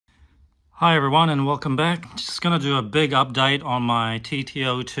Hi everyone and welcome back. Just going to do a big update on my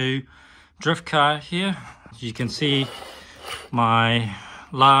TT-02 drift car here. As you can see, my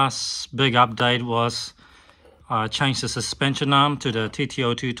last big update was I changed the suspension arm to the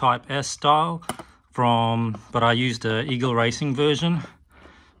TT-02 Type-S style but I used the Eagle Racing version,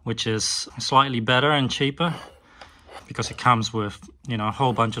 which is slightly better and cheaper because it comes with, a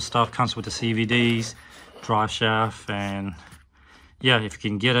whole bunch of stuff. Comes with the CVDs, drive shaft, and yeah, if you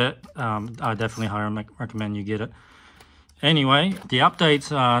can get it, I definitely highly recommend you get it. Anyway, the updates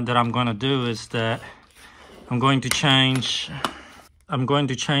that I'm going to do is that I'm going to change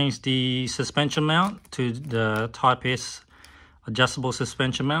the suspension mount to the Type-S adjustable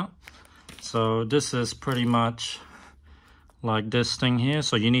suspension mount. So this is pretty much like this thing here.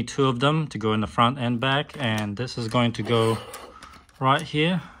 So you need two of them to go in the front and back, and this is going to go right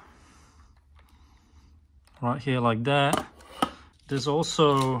here like that. There's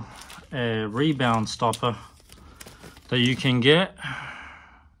also a rebound stopper that you can get.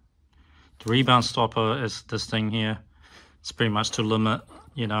 The rebound stopper is this thing here. It's pretty much to limit,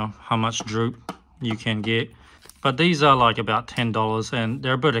 how much droop you can get. But these are like about $10 and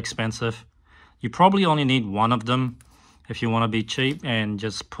they're a bit expensive. You probably only need one of them if you want to be cheap and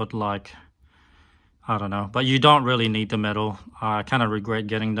just put like, I don't know. But you don't really need them at all. I kind of regret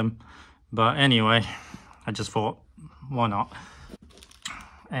getting them. But anyway, I just thought, why not?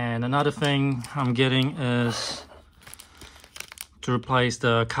 And another thing I'm getting is to replace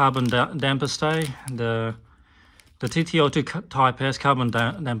the carbon damper stay. The TT-02 Type-S carbon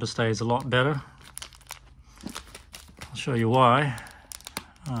damper stay is a lot better. I'll show you why.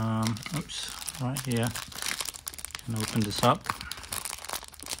 Oops, right here. Can open this up.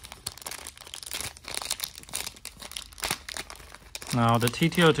 Now the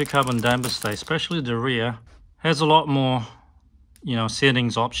TT-02 carbon damper stay, especially the rear, has a lot more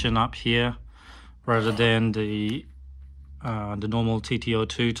settings option up here rather than the normal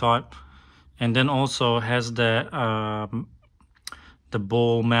TT-02 type, and then also has the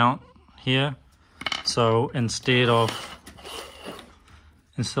ball mount here. So instead of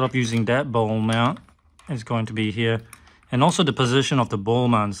using that ball mount, it's going to be here. And also the position of the ball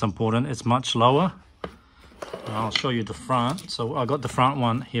mount is important. It's much lower. I'll show you the front. So I got the front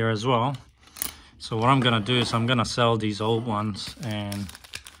one here as well. So what I'm going to do is I'm going to sell these old ones, and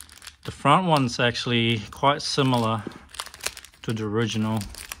the front one's actually quite similar to the original.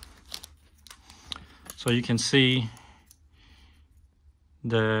 So you can see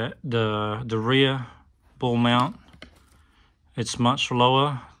the rear ball mount, it's much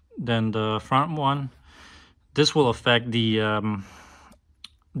lower than the front one. This will affect the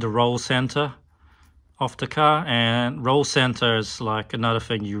roll center of the car, and roll center is like another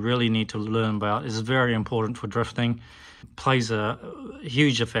thing you really need to learn about. It's very important for drifting. It plays a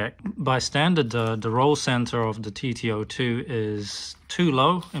huge effect. By standard, the roll center of the TT-02 is too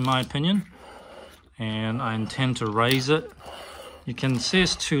low in my opinion, and I intend to raise it. You can see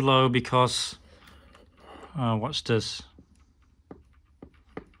it's too low because watch this.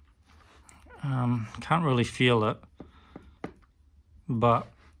 Can't really feel it, but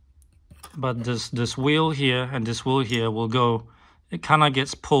this wheel here and this wheel here will go, it kind of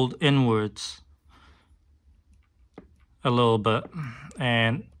gets pulled inwards a little bit,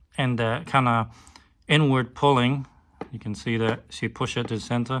 and that kind of inward pulling, you can see that, so you push it to the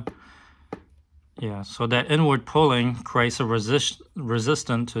center. Yeah, so that inward pulling creates a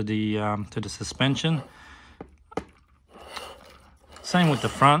resistance to the suspension. Same with the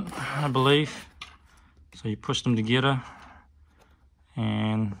front, I believe. So you push them together,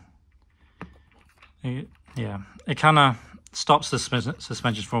 and it kind of stops the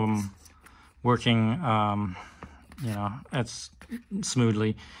suspension from working, it's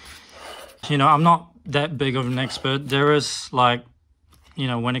smoothly. I'm not that big of an expert. There is like,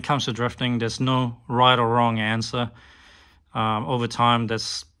 when it comes to drifting, there's no right or wrong answer. Over time,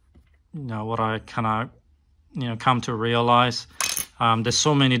 that's, what I kind of, come to realize. There's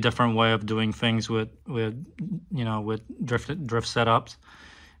so many different ways of doing things with drift setups,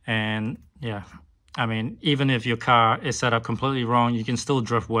 and yeah. I mean, even if your car is set up completely wrong, you can still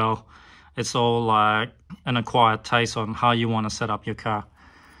drift well. It's all like an acquired taste on how you want to set up your car.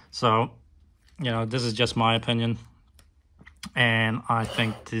 So, this is just my opinion. And I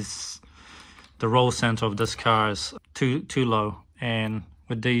think the roll center of this car is too low. And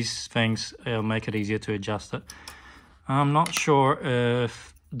with these things, it'll make it easier to adjust it. I'm not sure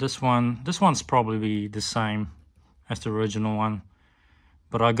if this one's probably the same as the original one,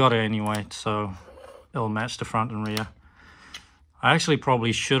 but I got it anyway, so it'll match the front and rear. I actually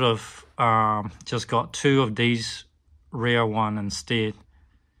probably should have just got two of these rear one instead.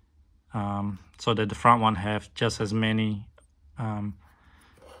 so that the front one have just as many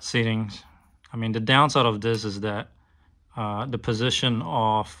settings. I mean, the downside of this is that the position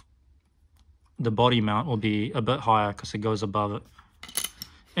of the body mount will be a bit higher because it goes above it.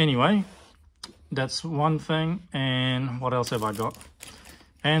 Anyway, that's one thing. And what else have I got?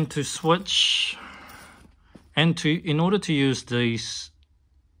 And to switch, and in order to use these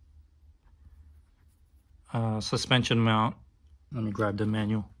suspension mount, let me grab the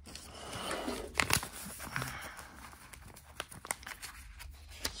manual.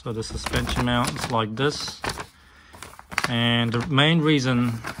 So the suspension mount is like this, and the main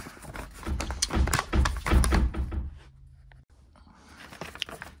reason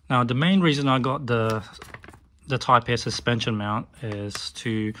I got the Type-S suspension mount is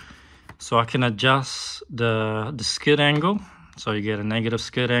so I can adjust the skid angle. So you get a negative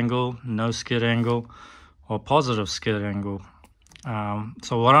skid angle, no skid angle, or positive skid angle.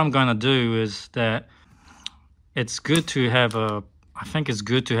 So what I'm going to do is that it's good to have I think it's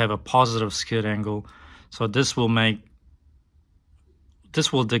good to have a positive skid angle. So this will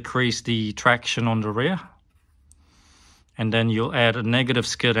decrease the traction on the rear. And then you'll add a negative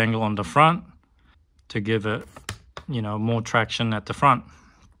skid angle on the front to give it, more traction at the front.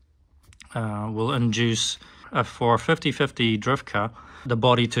 Will induce, for a 50-50 drift car, the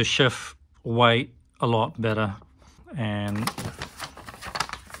body to shift weight a lot better. And you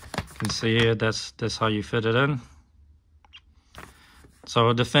can see here, that's how you fit it in.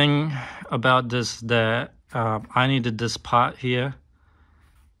 So the thing about this, that I needed this part here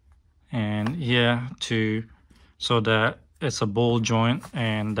and here so that it's a ball joint,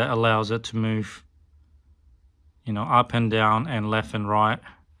 and that allows it to move, up and down and left and right.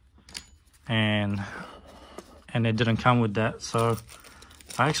 And it didn't come with that. So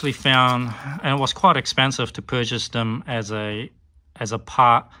I actually found, and it was quite expensive to purchase them as a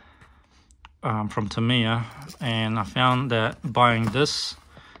part from Tamiya, and I found that buying this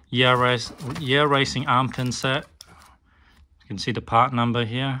Year Racing arm pin set, you can see the part number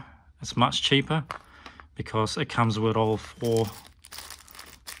here, it's much cheaper because it comes with all four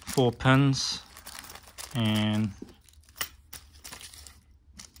pins and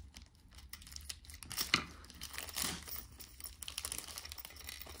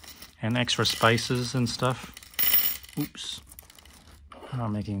extra spaces and stuff. Oops,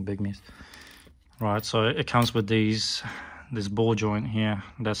 I'm making a big mess. Right, so it comes with this ball joint here.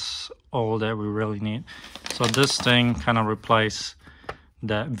 That's all that we really need. So this thing kind of replaces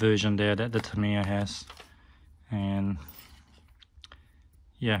that version there that the Tamiya has. And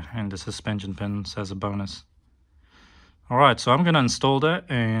yeah, and the suspension pins as a bonus. All right, so I'm gonna install that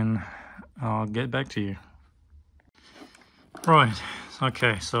and I'll get back to you. Right,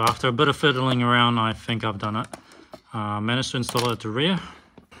 okay, so after a bit of fiddling around, I think I've done it. Managed to install it at the rear.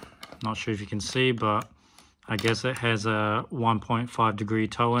 Not sure if you can see, but I guess it has a 1.5 degree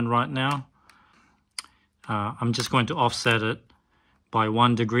toe in right now. I'm just going to offset it by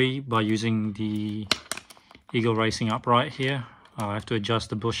 1 degree by using the Eagle Racing upright here. I have to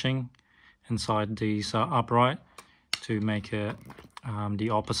adjust the bushing inside these upright to make it the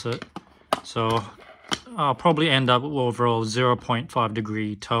opposite. So I'll probably end up with overall 0.5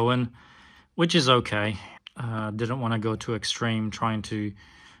 degree toe in, which is okay. Didn't want to go too extreme trying to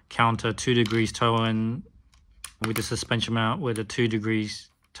counter 2 degrees toe in with the suspension mount with a 2 degrees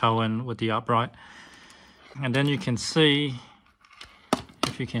toe in with the upright. And then you can see,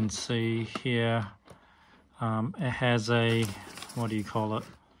 if you can see here, it has a, what do you call it,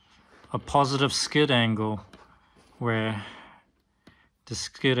 a positive skid angle, where the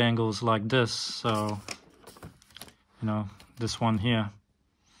skid angle is like this. So this one here,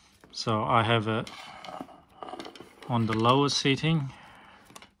 so I have it on the lower seating.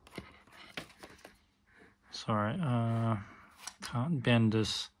 Sorry, can't bend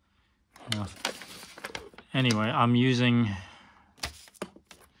this enough. Anyway, I'm using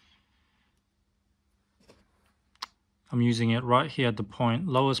it right here at the point,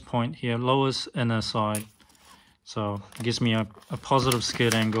 lowest point here, lowest inner side. So it gives me a positive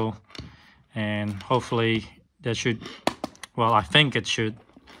skid angle, and hopefully that should, well, I think it should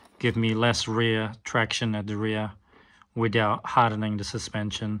give me less rear traction at the rear without hardening the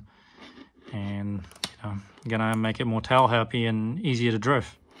suspension, and gonna make it more tail happy and easier to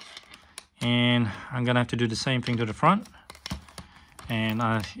drift. And I'm gonna have to do the same thing to the front, and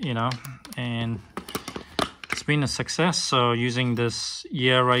and it's been a success. So using this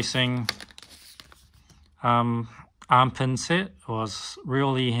Year Racing arm pin set was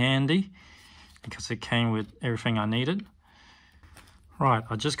really handy because it came with everything I needed. Right,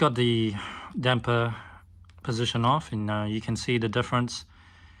 I just got the damper position off, and you can see the difference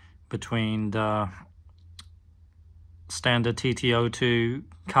between the standard TT-02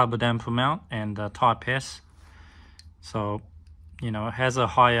 carbo damper mount and the Type-S. So, you know, it has a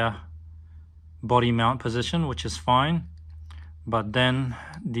higher body mount position, which is fine, but then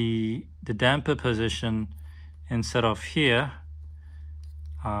the damper position, instead of here,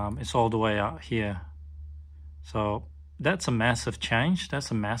 it's all the way out here. So that's a massive change.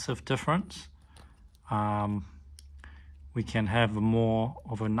 That's a massive difference. We can have more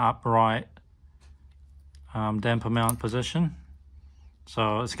of an upright damper mount position.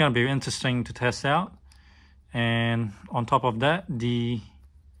 So it's going to be interesting to test out. And on top of that, the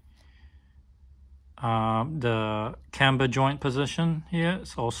camber joint position here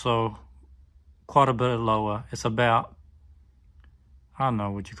is also quite a bit lower. It's about, I don't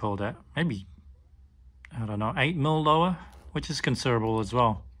know what you call that, maybe, I don't know, 8 mil lower, which is considerable as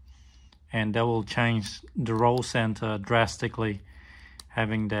well. And that will change the roll center drastically,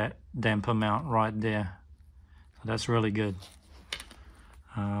 having that damper mount right there. So that's really good.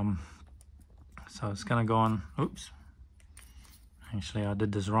 So it's gonna go on, oops. Actually, I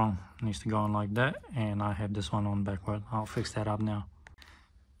did this wrong. It needs to go on like that, and I have this one on backward. I'll fix that up now.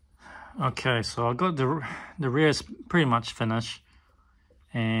 Okay, so I got the rear is pretty much finished,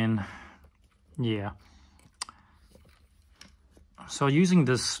 and yeah. So using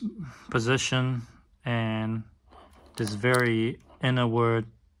this position and this very inward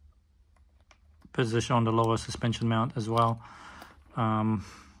position on the lower suspension mount as well,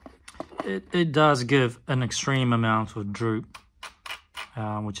 it does give an extreme amount of droop,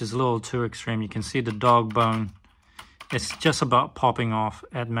 which is a little too extreme. You can see the dog bone, it's just about popping off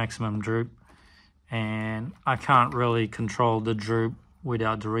at maximum droop, and I can't really control the droop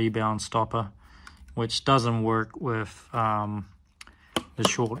without the rebound stopper, which doesn't work with the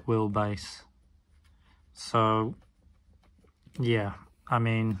short wheelbase. So yeah, I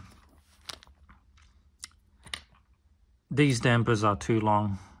mean, these dampers are too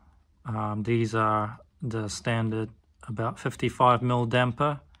long. These are the standard about 55 mil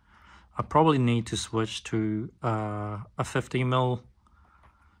damper. I probably need to switch to a 50 mil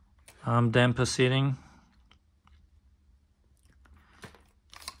damper setting,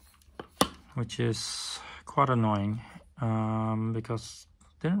 which is quite annoying, because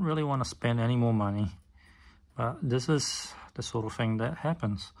I didn't really want to spend any more money, but this is the sort of thing that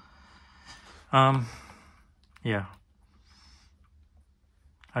happens. Yeah,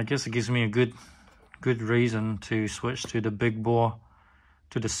 I guess it gives me a good reason to switch to the big bore,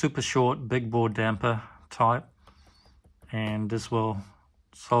 to the super short big bore damper type, and this will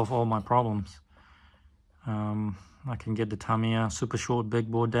solve all my problems. I can get the Tamiya super short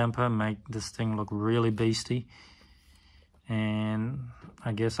big bore damper, make this thing look really beastie, and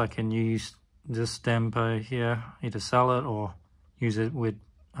I guess I can use this damper here, either sell it or use it with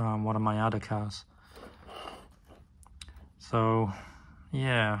one of my other cars. So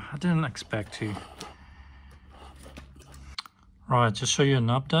yeah, I didn't expect to. Right, just show you an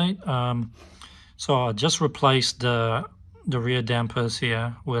update. So I just replaced the rear dampers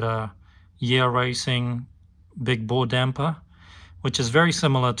here with a Year Racing big bore damper, which is very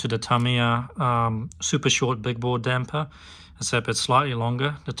similar to the Tamiya super short big bore damper, except it's slightly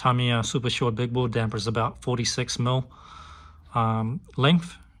longer. The Tamiya super short big bore damper is about 46 mil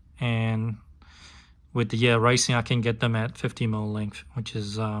length, and with the Year Racing I can get them at 50 mil length, which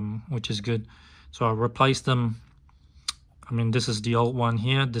is good. So I replaced them. I mean, this is the old one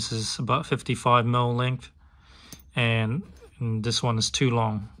here. This is about 55 mil length, and this one is too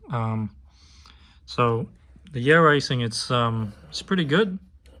long. So the Year Racing, it's pretty good.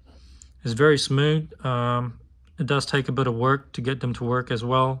 It's very smooth. It does take a bit of work to get them to work as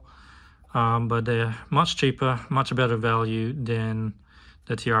well, but they're much cheaper, much better value than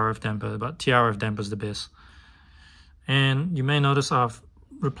the TRF damper. But TRF damper is the best. And you may notice I've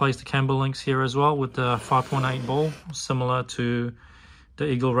replaced the camber links here as well with the 5.8 ball, similar to the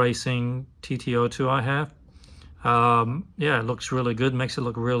Eagle Racing TT-02 I have. Yeah, it looks really good, makes it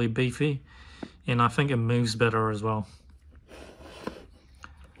look really beefy, and I think it moves better as well.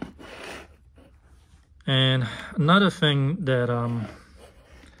 And another thing that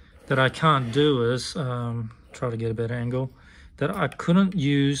that I can't do is try to get a better angle, that I couldn't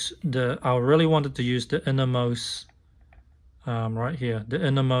use I really wanted to use the innermost right here, the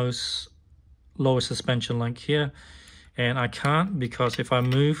innermost lower suspension link here, and I can't, because if I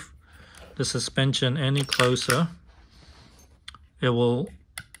move the suspension any closer, it will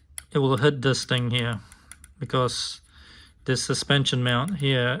hit this thing here, because this suspension mount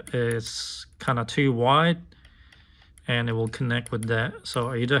here is kind of too wide, and it will connect with that. So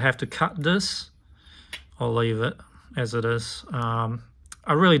I either have to cut this or leave it as it is.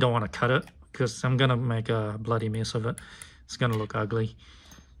 I really don't want to cut it because I'm gonna make a bloody mess of it. It's gonna look ugly,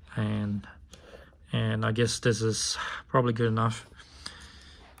 and I guess this is probably good enough,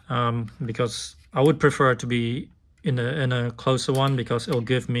 because I would prefer it to be in a closer one, because it'll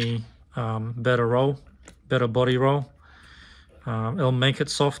give me better roll, better body roll. It'll make it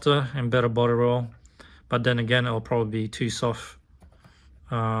softer and better body roll, but then again it'll probably be too soft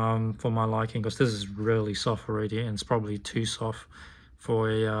for my liking, because this is really soft already, and it's probably too soft for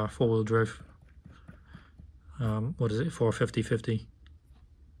a four-wheel drive. What is it, for a 50/50?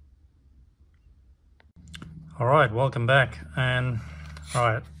 All right, welcome back. And all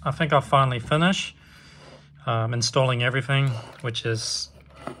right, I think I've finally finished installing everything, which is,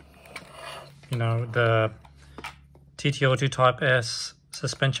 you know, the TT-02 Type-S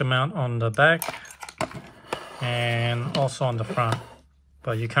suspension mount on the back and also on the front,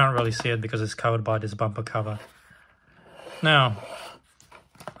 but you can't really see it because it's covered by this bumper cover. Now,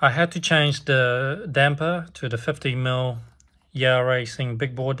 I had to change the damper to the 50mm Yeah Racing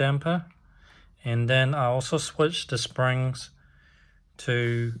big bore damper, and then I also switched the springs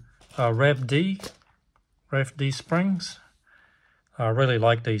to ReveD Springs. I really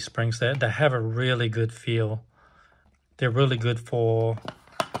like these springs. They have a really good feel. They're really good for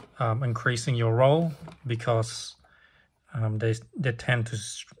increasing your roll, because they tend to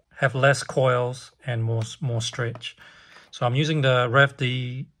have less coils and more stretch. So I'm using the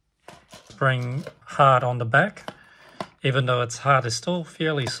ReveD spring hard on the back. Even though it's hard, it's still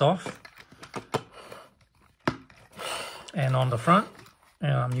fairly soft. And on the front,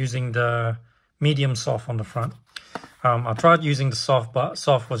 I'm using the medium soft on the front. I tried using the soft, but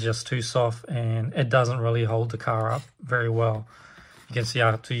soft was just too soft, and it doesn't really hold the car up very well. You can see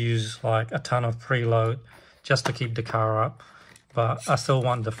I have to use like a ton of preload just to keep the car up. But I still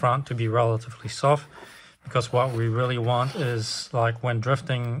want the front to be relatively soft, because what we really want is, like when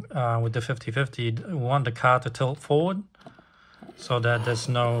drifting with the 50/50, we want the car to tilt forward so that there's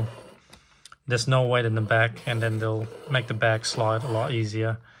no weight in the back, and then they'll make the back slide a lot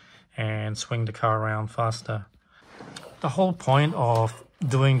easier and swing the car around faster. The whole point of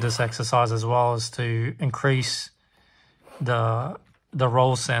doing this exercise as well is to increase the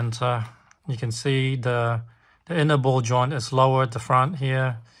roll center. You can see the inner ball joint is lower at the front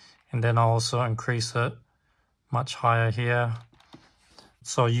here, and then I'll also increase it much higher here.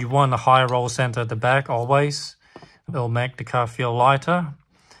 So you want a high roll center at the back always. It'll make the car feel lighter.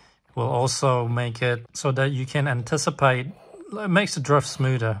 It will also make it so that you can anticipate, it makes the drift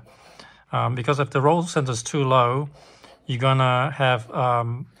smoother. Because if the roll center is too low, you're gonna have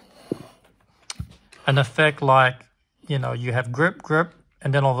an effect like, you know, you have grip,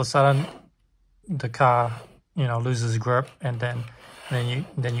 and then all of a sudden the car, you know, loses grip, and then you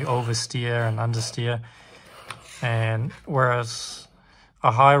oversteer and understeer. And whereas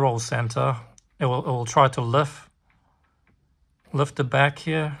a high roll center, it will try to lift the back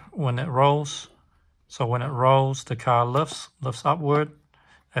here when it rolls. So when it rolls, the car lifts upward.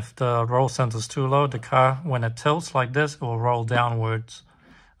 If the roll center is too low, the car, when it tilts like this, it will roll downwards.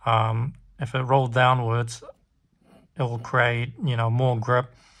 If it rolls downwards, it will create, you know, more grip,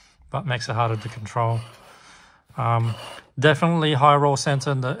 but makes it harder to control. Definitely high roll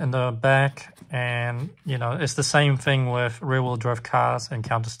center in the back, and you know, it's the same thing with rear wheel drive cars and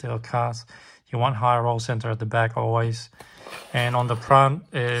countersteer cars. You want high roll center at the back always. And on the front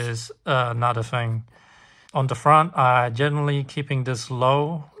is another thing. On the front, I generally keeping this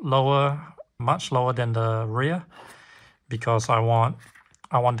much lower than the rear, because I want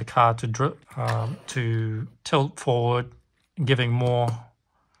the car to tilt forward, giving more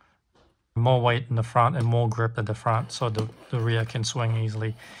weight in the front and more grip at the front, so the rear can swing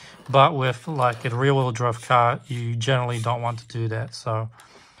easily. But with like a rear wheel drive car, you generally don't want to do that. So,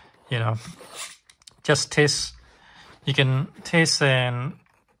 you know, just test. You can test and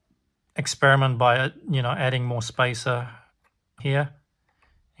experiment by, you know, adding more spacer here.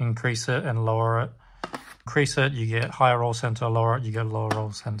 Increase it and lower it. Increase it, you get higher roll center. Lower it, you get lower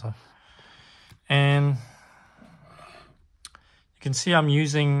roll center. And you can see I'm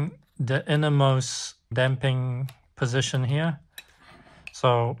using the innermost damping position here.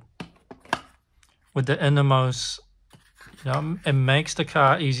 So with the innermost, you know, it makes the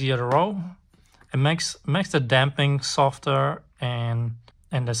car easier to roll. It makes the damping softer, and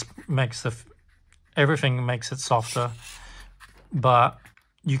this makes everything makes it softer. But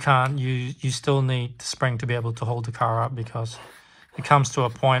you still need the spring to be able to hold the car up, because it comes to a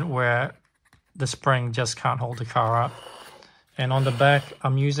point where the spring just can't hold the car up. And on the back,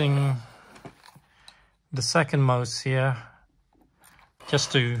 I'm using the second most here,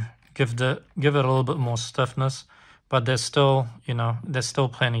 just to give it a little bit more stiffness. but they're still, you know, they're still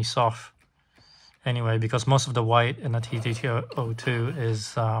plenty soft anyway, because most of the weight in the TT-02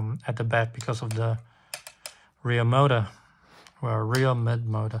 is at the back because of the rear motor, or rear mid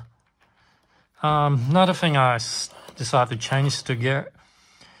motor. Another thing I decided to change to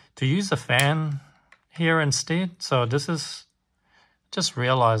use the fan here instead. So this is, just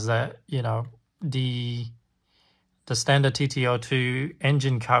realized that, you know, the standard TT-02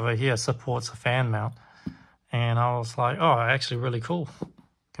 engine cover here supports a fan mount, and I was like, oh, actually really cool.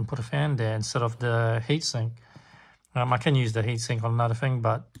 Can put a fan there instead of the heatsink. I can use the heatsink on another thing,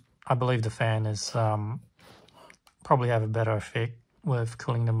 but I believe the fan is probably have a better effect with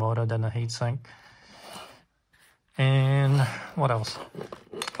cooling the motor than a heatsink. And what else?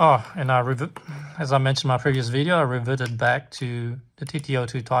 Oh, and as I mentioned in my previous video, I reverted back to the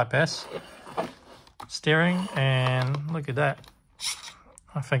TT-02 Type-S steering, and look at that.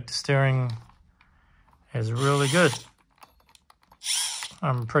 I think the steering is really good.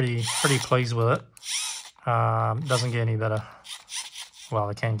 I'm pretty pleased with it. Doesn't get any better. Well,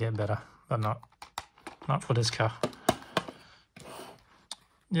 it can get better, but not for this car.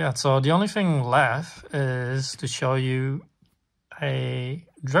 Yeah, so the only thing left is to show you a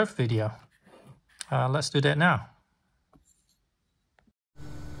drift video. Let's do that now.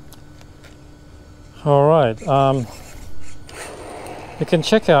 All right, you can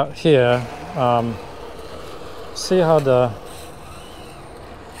check out here, see how the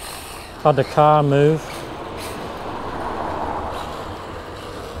car moves.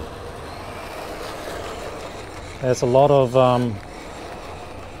 There's a lot of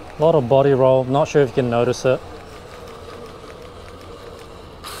body roll. Not sure if you can notice it,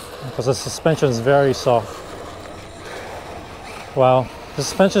 because the suspension is very soft. Well, the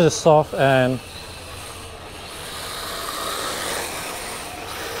suspension is soft, and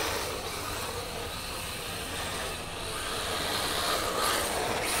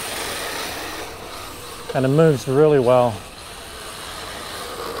it moves really well.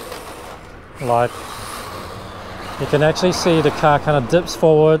 Like, you can actually see the car kind of dips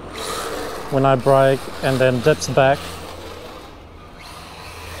forward when I brake and then dips back.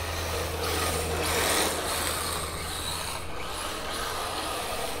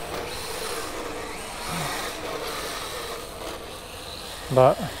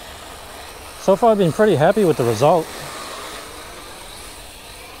 But so far I've been pretty happy with the result.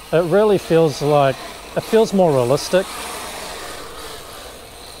 It really feels like, it feels more realistic.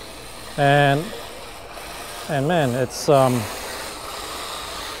 And man, it's now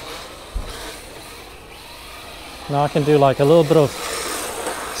I can do like a little bit of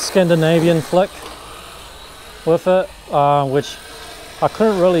Scandinavian flick with it, which I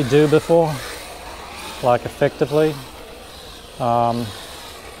couldn't really do before, like effectively.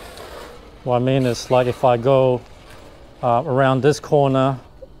 What I mean is, like, if I go around this corner,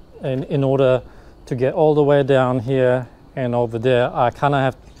 and in order to get all the way down here and over there, I kind of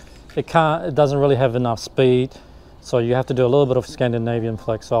have, it doesn't really have enough speed, so you have to do a little bit of Scandinavian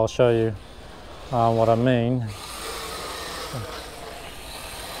flick. So I'll show you what I mean.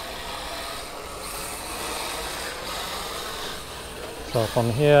 So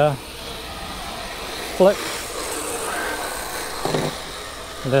from here, flick,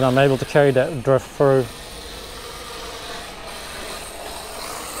 and then I'm able to carry that drift through.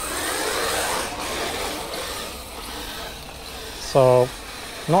 So,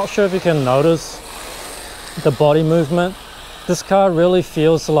 not sure if you can notice the body movement. This car really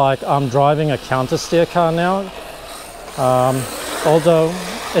feels like I'm driving a counter steer car now. Although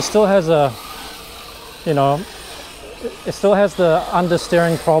it still has a, you know, it still has the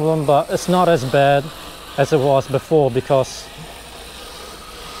understeering problem, but it's not as bad as it was before, because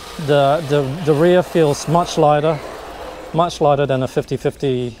the rear feels much lighter than a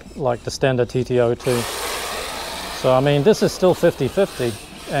 50-50 like the standard TT-02. So I mean, this is still 50-50,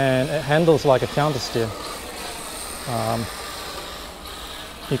 and it handles like a counter steer.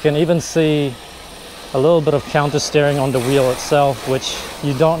 You can even see a little bit of counter steering on the wheel itself, which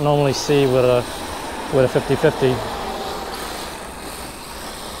you don't normally see with a 50-50.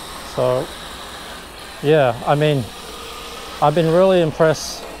 So yeah, I mean, I've been really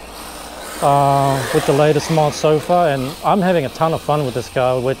impressed with the latest mod so far, and I'm having a ton of fun with this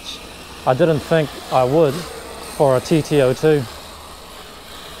car, which I didn't think I would for a TT-02.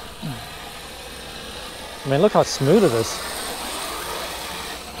 I mean, look how smooth it is.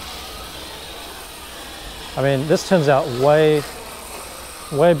 I mean, this turns out way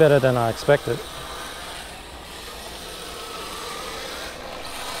better than I expected.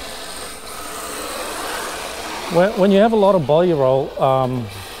 When you have a lot of body roll,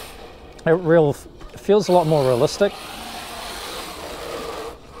 it feels a lot more realistic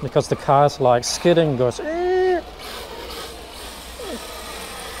because the car's like skidding, goes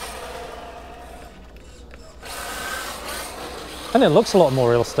and it looks a lot more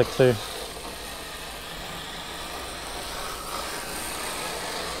realistic too.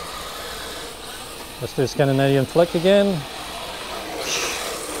 Let's do Scandinavian flick again.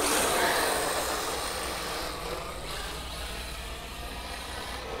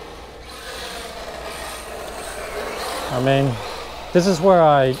 I mean, this is where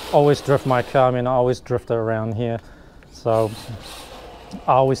I always drift my car. I mean, I always drift it around here. So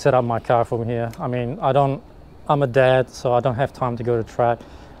I always set up my car from here. I mean, I'm a dad, so I don't have time to go to track.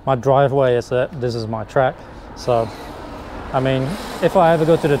 My driveway is that this is my track. So, I mean, if I ever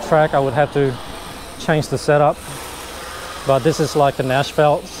go to the track, I would have to change the setup. But this is like an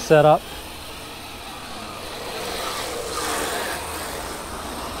asphalt setup.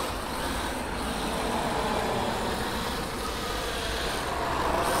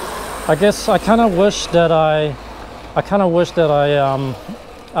 I guess I kind of wish that I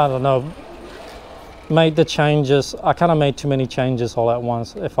don't know, made the changes. I kind of made too many changes all at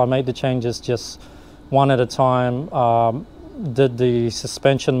once. If I made the changes just one at a time, did the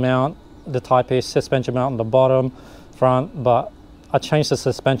suspension mount, the Type-S suspension mount on the bottom, front, but I changed the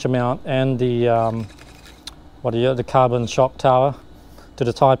suspension mount and the the carbon shock tower to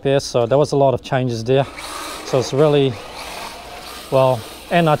the Type-S, so there was a lot of changes there. So it's really, well,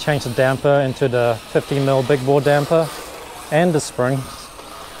 and I changed the damper into the 50mm big bore damper and the springs.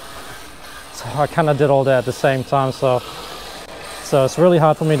 So I kind of did all that at the same time, so it's really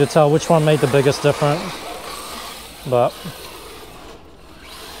hard for me to tell which one made the biggest difference. But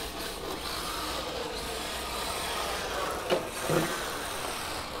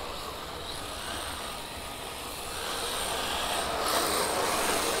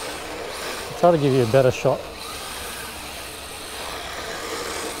I'll try to give you a better shot.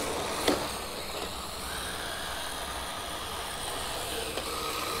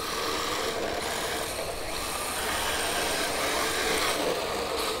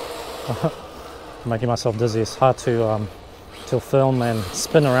 Making myself dizzy. It's hard to film and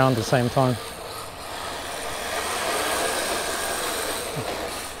spin around at the same time.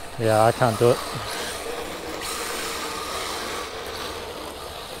 Yeah, I can't do it.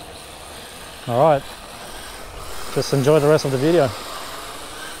 All right, just enjoy the rest of the video.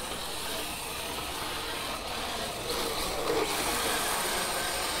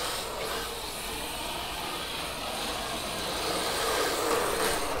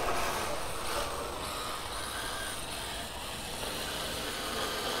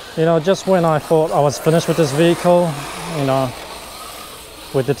 You know, just when I thought I was finished with this vehicle, you know,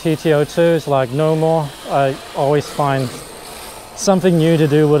 with the TT-02, it's like no more. I always find something new to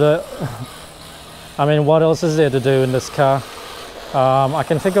do with it. I mean, what else is there to do in this car? I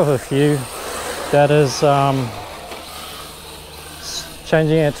can think of a few. That is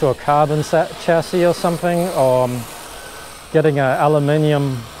changing it to a carbon chassis or something, or getting an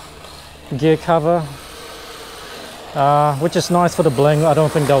aluminium gear cover. Which is nice for the bling. I don't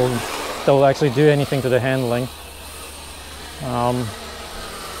think they'll actually do anything to the handling.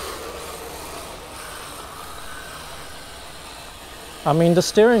 I mean, the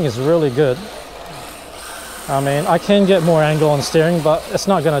steering is really good. I mean, I can get more angle on steering, but it's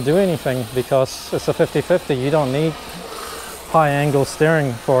not going to do anything because it's a 50-50. You don't need high angle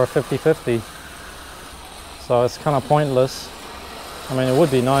steering for a 50-50. So it's kind of pointless. I mean, it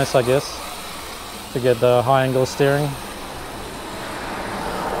would be nice, I guess, to get the high angle steering.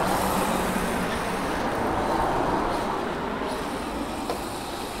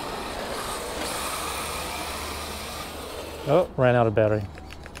 Oh, ran out of battery.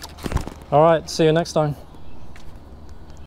 All right, see you next time.